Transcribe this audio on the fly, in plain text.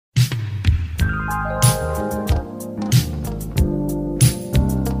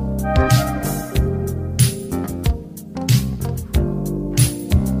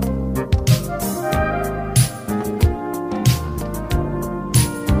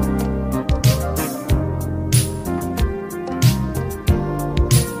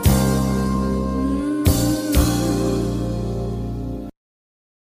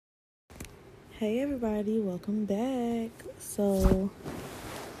Hey everybody, welcome back.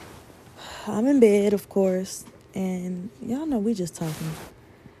 I'm in bed, of course, and y'all know we just talking.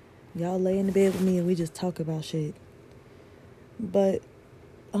 Y'all lay in the bed with me and we just talk about shit. But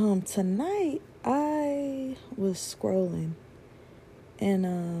tonight I was scrolling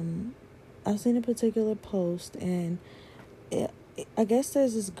and I seen a particular post and I guess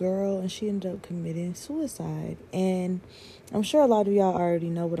there's this girl and she ended up committing suicide, and I'm sure a lot of y'all already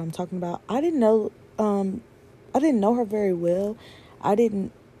know what I'm talking about. I didn't know her very well. I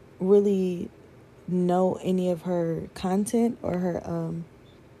didn't really know any of her content or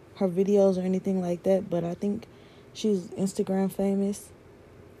her videos or anything like that, but I think she's Instagram famous.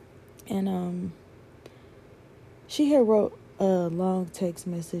 And she had wrote a long text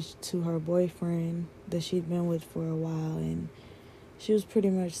message to her boyfriend that she'd been with for a while, and she was pretty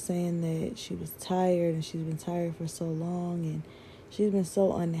much saying that she was tired and she's been tired for so long and she's been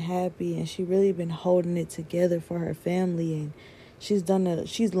so unhappy and she really been holding it together for her family, and she's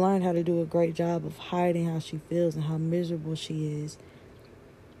learned how to do a great job of hiding how she feels and how miserable she is.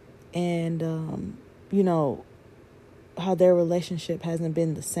 And how their relationship hasn't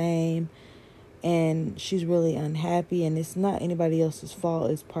been the same, and she's really unhappy, and it's not anybody else's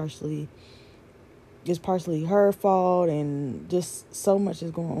fault. It's partially her fault, and just so much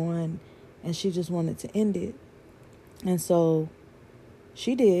is going on, and she just wanted to end it. And so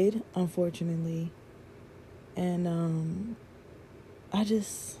she did, unfortunately. And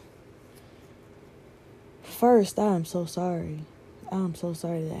first, I'm so sorry. I'm so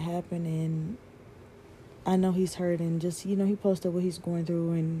sorry that happened, and I know he's hurt, and just, he posted what he's going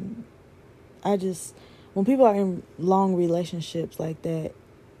through, and when people are in long relationships like that,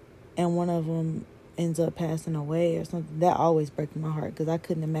 and one of them ends up passing away or something, that always breaks my heart, because I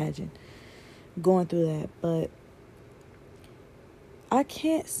couldn't imagine going through that. But I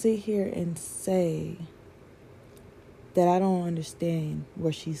can't sit here and say that I don't understand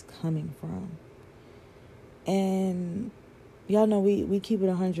where she's coming from. And y'all know we keep it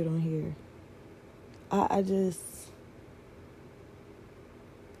 100 on here. I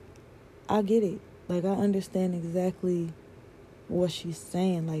get it. Like, I understand exactly what she's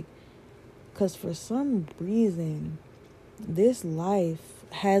saying. Like, because for some reason, this life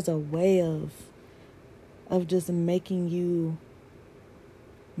has a way of just making you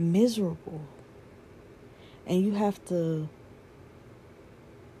miserable. And you have to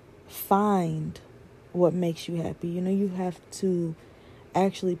find what makes you happy. You have to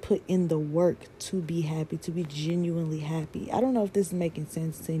actually put in the work to be happy, to be genuinely happy. I don't know if this is making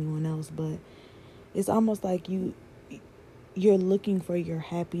sense to anyone else, but it's almost like you're looking for your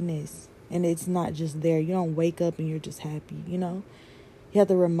happiness, and it's not just there. You don't wake up and you're just happy, You have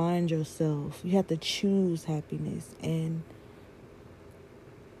to remind yourself. You have to choose happiness, and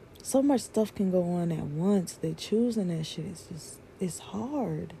so much stuff can go on at once that choosing that shit is just, it's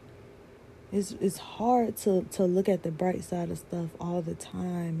hard. It's hard to look at the bright side of stuff all the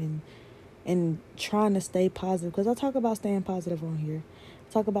time and trying to stay positive. Because I talk about staying positive on here.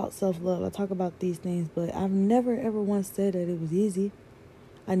 I talk about self-love. I talk about these things. But I've never, ever once said that it was easy.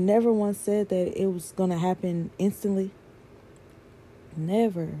 I never once said that it was going to happen instantly.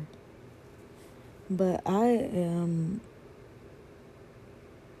 Never. But I am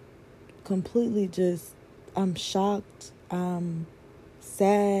completely I'm shocked. I'm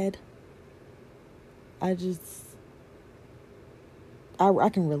sad. I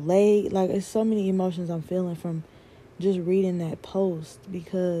can relate. Like, it's so many emotions I'm feeling from just reading that post,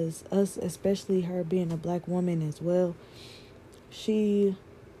 because us, especially her being a black woman as well, you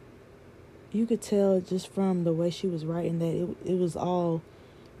could tell just from the way she was writing that it was all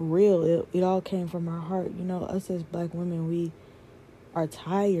real. It all came from her heart. Us as black women, we are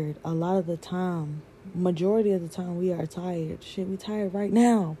tired a lot of the time. Majority of the time we are tired. Shit, we tired right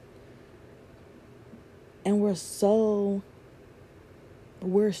now. And we're so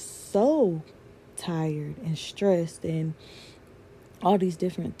tired and stressed and all these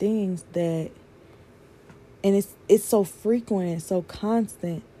different things and it's so frequent and so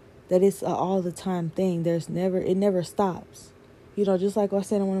constant that it's an all the time thing. It never stops. Just like I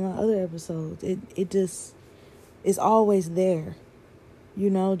said in one of my other episodes, it's always there.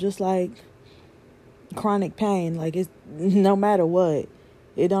 Just like chronic pain, like, it's no matter what.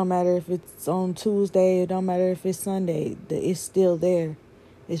 It don't matter if it's on Tuesday. It don't matter if it's Sunday. It's still there.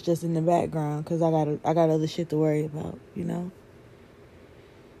 It's just in the background because I got other shit to worry about,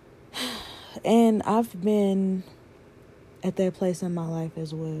 And I've been at that place in my life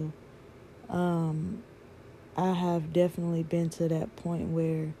as well. I have definitely been to that point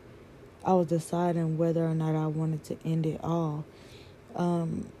where I was deciding whether or not I wanted to end it all.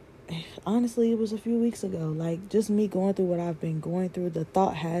 honestly, it was a few weeks ago. Like, just me going through what I've been going through, the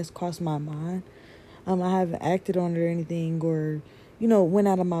thought has crossed my mind. I haven't acted on it or anything, or, went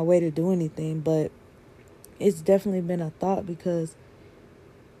out of my way to do anything, but it's definitely been a thought, because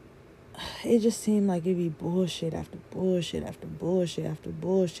it just seemed like it'd be bullshit after bullshit after bullshit after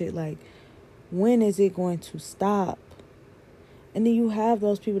bullshit. Like, when is it going to stop? And then you have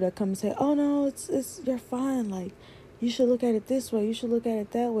those people that come and say, oh no, it's you're fine. Like, you should look at it this way. You should look at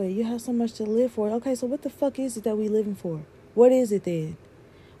it that way. You have so much to live for. Okay, so what the fuck is it that we living for? What is it then?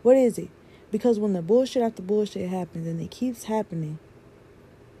 What is it? Because when the bullshit after bullshit happens and it keeps happening,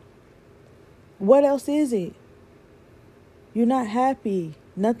 what else is it? You're not happy.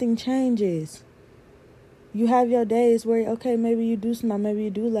 Nothing changes. You have your days where, okay, maybe you do smile, maybe you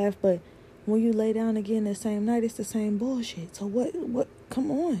do laugh, but when you lay down again that same night, it's the same bullshit. So what,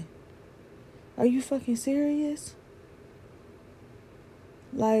 come on. Are you fucking serious?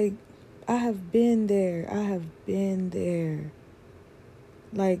 Like, I have been there.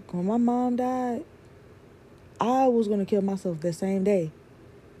 Like, when my mom died, I was going to kill myself the same day.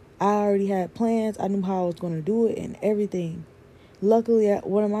 I already had plans. I knew how I was going to do it and everything. Luckily,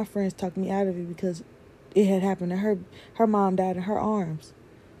 one of my friends talked me out of it, because it had happened to her. Her mom died in her arms.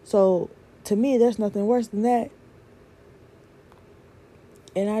 So, to me, there's nothing worse than that.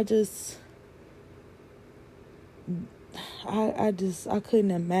 And I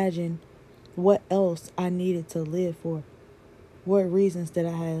couldn't imagine what else I needed to live for. What reasons did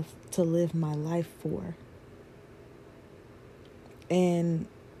I have to live my life for? And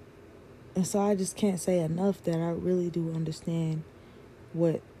so I just can't say enough that I really do understand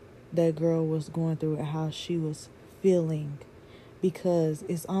what that girl was going through and how she was feeling. Because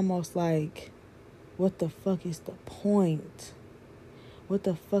it's almost like, what the fuck is the point? What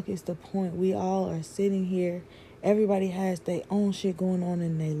the fuck is the point? We all are sitting here. Everybody has their own shit going on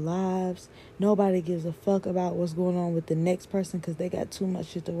in their lives. Nobody gives a fuck about what's going on with the next person, because they got too much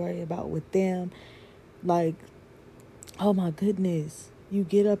shit to worry about with them. Like, oh my goodness. You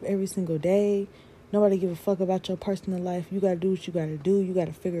get up every single day. Nobody give a fuck about your personal life. You gotta do what you gotta do. You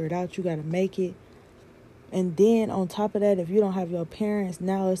gotta figure it out. You gotta make it. And then on top of that, if you don't have your parents,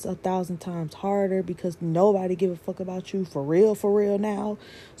 now it's 1,000 times harder, because nobody give a fuck about you for real now.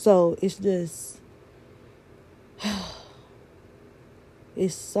 So it's just,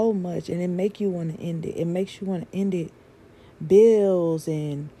 it's so much, and it make you want to end it. It makes you want to end it. Bills,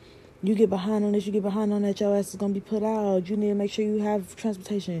 and you get behind on this, you get behind on that, your ass is going to be put out. You need to make sure you have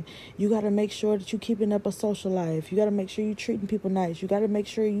transportation. You got to make sure that you keeping up a social life. You got to make sure you treating people nice. You got to make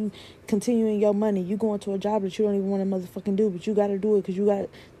sure you continuing your money. You going to a job that you don't even want to motherfucking do, but you got to do it because you got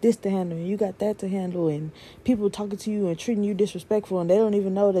this to handle and you got that to handle, and people talking to you and treating you disrespectful, and they don't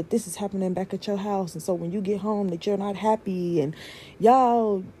even know that this is happening back at your house. And so when you get home, that you're not happy. And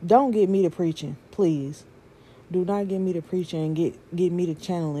y'all, don't get me to preaching, please. Do not get me to preaching and get me to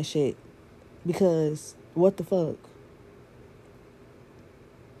channeling shit. Because what the fuck?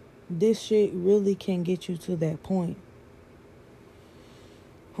 This shit really can get you to that point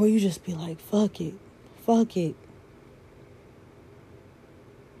where you just be like, fuck it. Fuck it.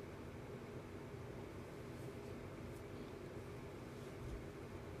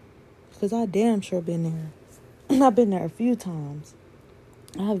 Because I damn sure been there. I've been there a few times.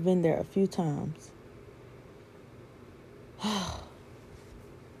 I have been there a few times.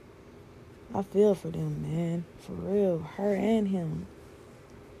 I feel for them, man. For real. Her and him.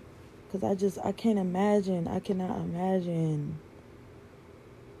 Because I can't imagine. I cannot imagine.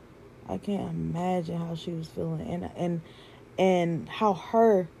 I can't imagine how she was feeling. And how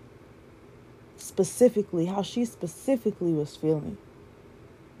she specifically was feeling.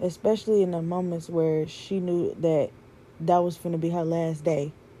 Especially in the moments where she knew that was going to be her last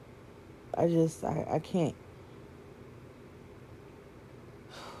day. I can't.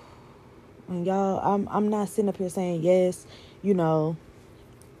 And y'all, I'm not sitting up here saying, yes, go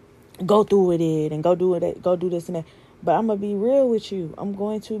through with it and go do this and that. But I'm going to be real with you. I'm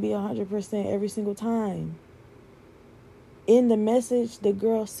going to be 100% every single time. In the message, the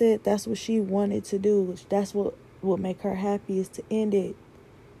girl said that's what she wanted to do. That's what make her happy, is to end it.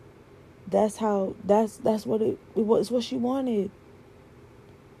 That's what it was, what she wanted.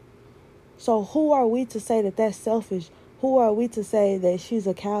 So who are we to say that that's selfish? Who are we to say that she's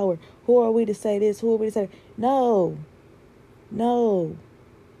a coward? Who are we to say this? Who are we to say that? No.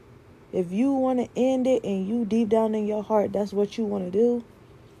 If you want to end it and you deep down in your heart, that's what you want to do,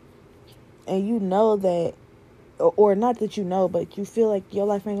 and you know that, or not that you know, but you feel like your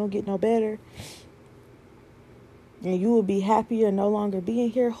life ain't going to get no better, and you will be happier no longer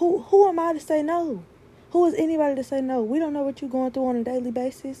being here, who am I to say no? Who is anybody to say no? We don't know what you're going through on a daily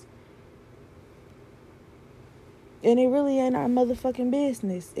basis. And it really ain't our motherfucking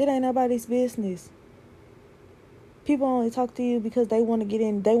business. It ain't nobody's business. People only talk to you because they want to get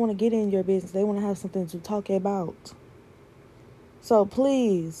in your business. They want to have something to talk about. So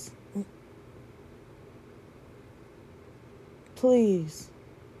please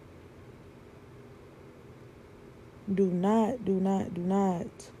do not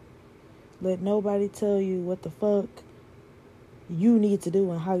let nobody tell you what the fuck you need to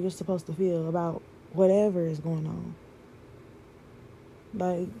do and how you're supposed to feel about whatever is going on.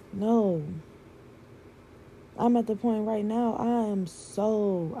 Like, no. I'm at the point right now, I am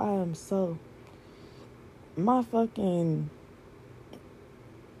so, my fucking,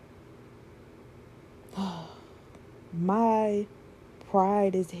 my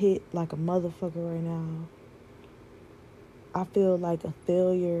pride is hit like a motherfucker right now. I feel like a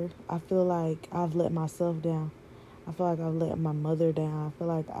failure. I feel like I've let myself down. I feel like I've let my mother down. I feel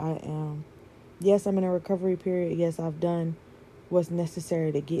like I am. Yes, I'm in a recovery period. Yes, I've done what's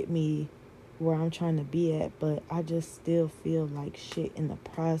necessary to get me where I'm trying to be at. But I just still feel like shit in the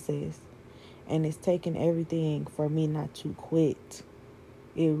process. And it's taking everything for me not to quit.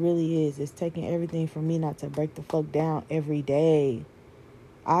 It really is. It's taking everything for me not to break the fuck down every day.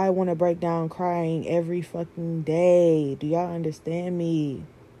 I want to break down crying every fucking day. Do y'all understand me?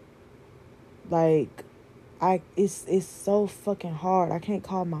 Like, it's so fucking hard. I can't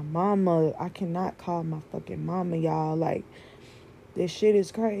call my mama. I cannot call my fucking mama, y'all. Like, this shit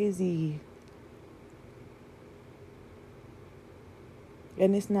is crazy.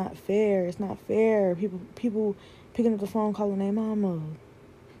 And it's not fair. It's not fair. People picking up the phone calling their mama.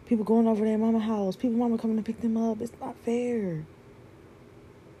 People going over their mama house. People mama coming to pick them up. It's not fair.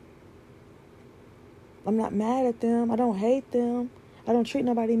 I'm not mad at them. I don't hate them. I don't treat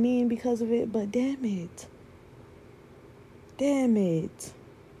nobody mean because of it. But damn it.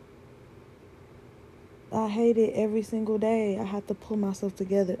 I hate it every single day. I have to pull myself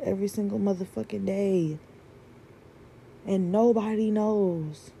together every single motherfucking day. And nobody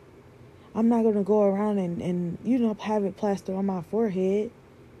knows. I'm not going to go around and have it plastered on my forehead.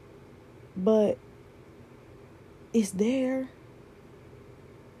 But it's there.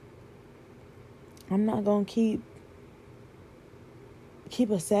 I'm not going to keep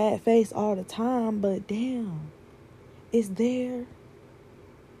a sad face all the time, but damn, it's there.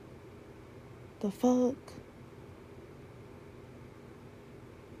 The fuck?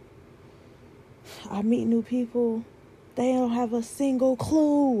 I meet new people. They don't have a single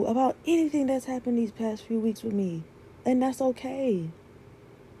clue about anything that's happened these past few weeks with me. And that's okay.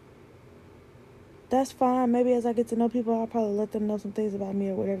 That's fine. Maybe as I get to know people, I'll probably let them know some things about me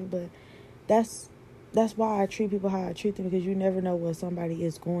or whatever, but that's why I treat people how I treat them, because you never know what somebody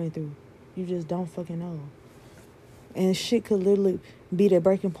is going through. You just don't fucking know. And shit could literally be the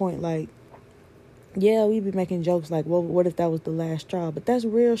breaking point. Like, yeah, we be making jokes like, well, what if that was the last straw? But that's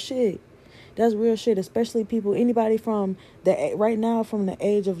real shit. That's real shit, especially people, anybody from right now from the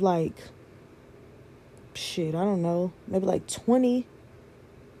age of like, shit, I don't know, maybe like 20,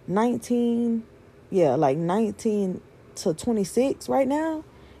 19, yeah, like 19 to 26 right now.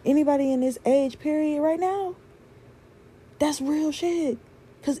 Anybody in this age period right now, that's real shit.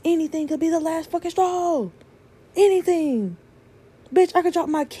 Because anything could be the last fucking straw. Anything. Bitch, I could drop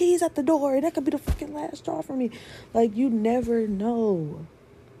my keys at the door and that could be the fucking last straw for me. Like, you never know.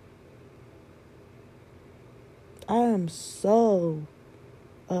 I am so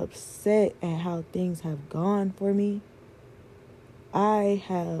upset at how things have gone for me. I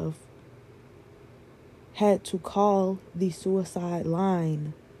have had to call the suicide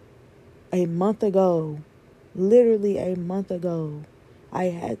line a month ago. Literally a month ago. I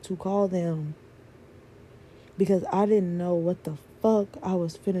had to call them because I didn't know what the fuck I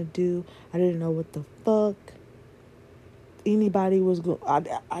was finna do. I didn't know what the fuck anybody was going.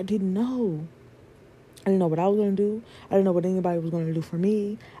 I didn't know. I didn't know what I was gonna do. I didn't know what anybody was gonna do for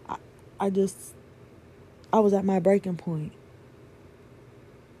me. I was at my breaking point.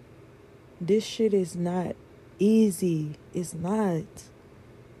 This shit is not easy. It's not.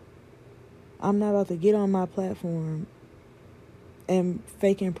 I'm not about to get on my platform and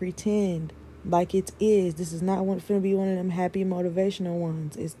fake and pretend like it is. This is not finna be one of them happy motivational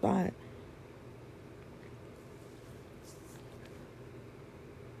ones. It's not.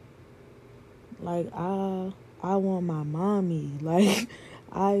 Like, I want my mommy. Like,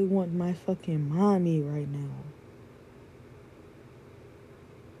 I want my fucking mommy right now.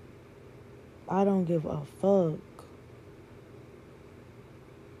 I don't give a fuck.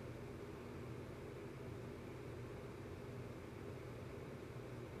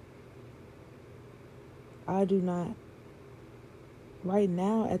 I do not. Right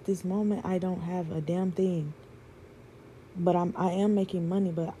now, at this moment, I don't have a damn thing. But I am making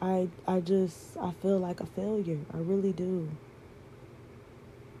money, but I feel like a failure. I really do.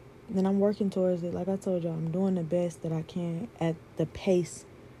 And I'm working towards it. Like I told y'all, I'm doing the best that I can at the pace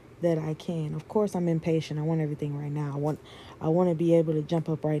that I can. Of course, I'm impatient. I want everything right now. I want to be able to jump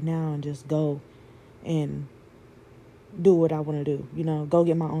up right now and just go and do what I want to do. You know, go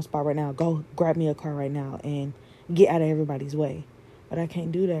get my own spot right now. Go grab me a car right now and get out of everybody's way. But I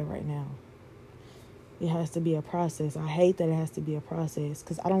can't do that right now. It has to be a process. I hate that it has to be a process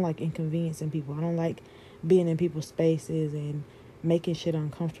because I don't like inconveniencing people. I don't like being in people's spaces and making shit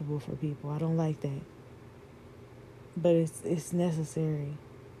uncomfortable for people. I don't like that. But it's necessary.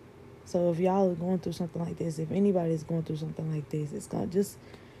 So if y'all are going through something like this, if anybody's going through something like this, it's gonna just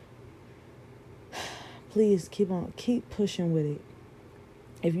please keep pushing with it.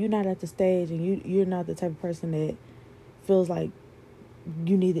 If you're not at the stage and you're not the type of person that feels like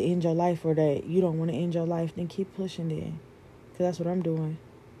you need to end your life or that you don't want to end your life, then keep pushing then. Because that's what I'm doing.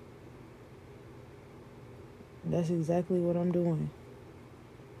 That's exactly what I'm doing.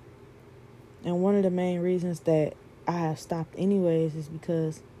 And one of the main reasons that I have stopped anyways is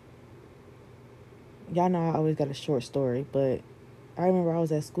because y'all know I always got a short story, but I remember I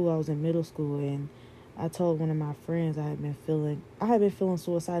was at school, I was in middle school, and I told one of my friends I had been feeling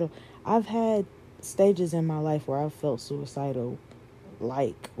suicidal. I've had stages in my life where I felt suicidal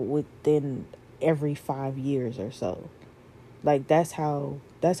like within every 5 years or so. Like that's how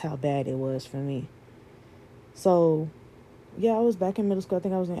bad it was for me. So yeah, I was back in middle school. I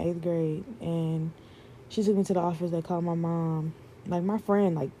think I was in 8th grade, and she took me to the office. They called my mom. Like my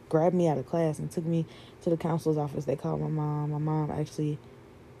friend like grabbed me out of class and took me to the counselor's office. They called my mom. My mom actually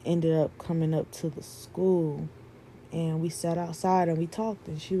ended up coming up to the school, and we sat outside and we talked,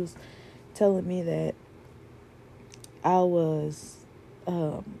 and she was telling me that I was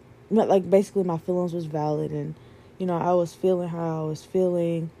like basically my feelings was valid, and you know I was feeling how I was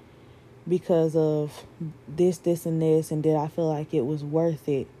feeling because of this and this, and did I feel like it was worth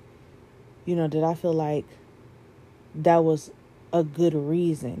it? You know, did I feel like that was a good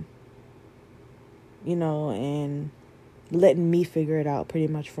reason? You know, and letting me figure it out pretty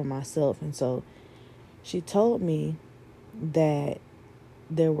much for myself. And so she told me that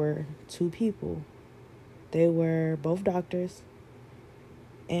there were 2 people. They were both doctors,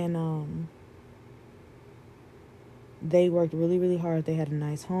 and they worked really, really hard. They had a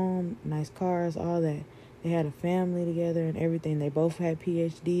nice home, nice cars, all that. They had a family together and everything. They both had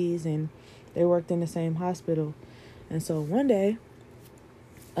PhDs, and they worked in the same hospital. And so one day,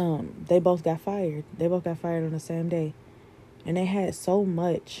 they both got fired. They both got fired on the same day. And they had so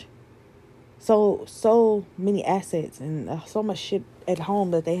many assets and so much shit at home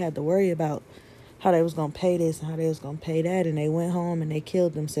that they had to worry about how they was going to pay this and how they was going to pay that. And they went home and they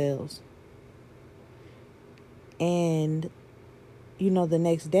killed themselves. And, you know, the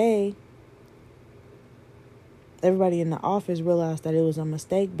next day, everybody in the office realized that it was a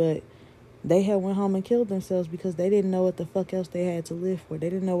mistake, but they had went home and killed themselves because they didn't know what the fuck else they had to live for. They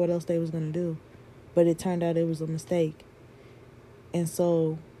didn't know what else they was going to do. But it turned out it was a mistake. And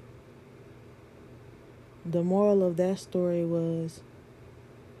so the moral of that story was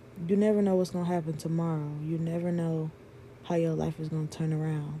you never know what's going to happen tomorrow. You never know how your life is going to turn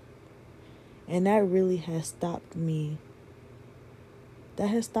around. And that really has stopped me. That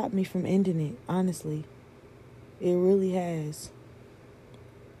has stopped me from ending it, honestly. It really has.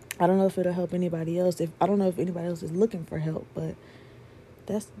 I don't know if it'll help anybody else. I don't know if anybody else is looking for help, but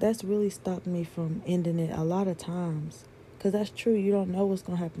that's really stopped me from ending it a lot of times. Because that's true. You don't know what's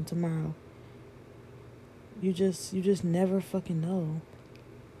going to happen tomorrow. You just never fucking know.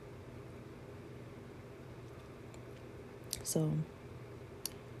 So,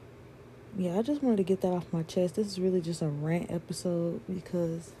 yeah, I just wanted to get that off my chest. This is really just a rant episode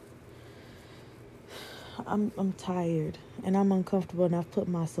because I'm tired and I'm uncomfortable, and I've put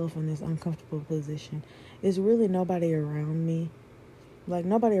myself in this uncomfortable position. It's really nobody around me. Like,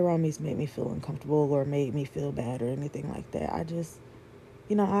 nobody around me's made me feel uncomfortable or made me feel bad or anything like that. I just,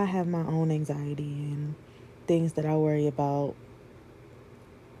 you know, I have my own anxiety and things that I worry about.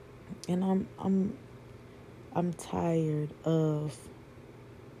 And I'm tired of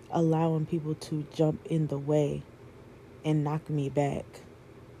allowing people to jump in the way and knock me back.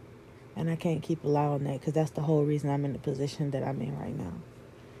 And I can't keep allowing that because that's the whole reason I'm in the position that I'm in right now.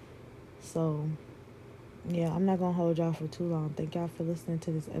 So, yeah, I'm not going to hold y'all for too long. Thank y'all for listening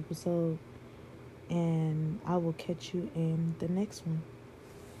to this episode. And I will catch you in the next one.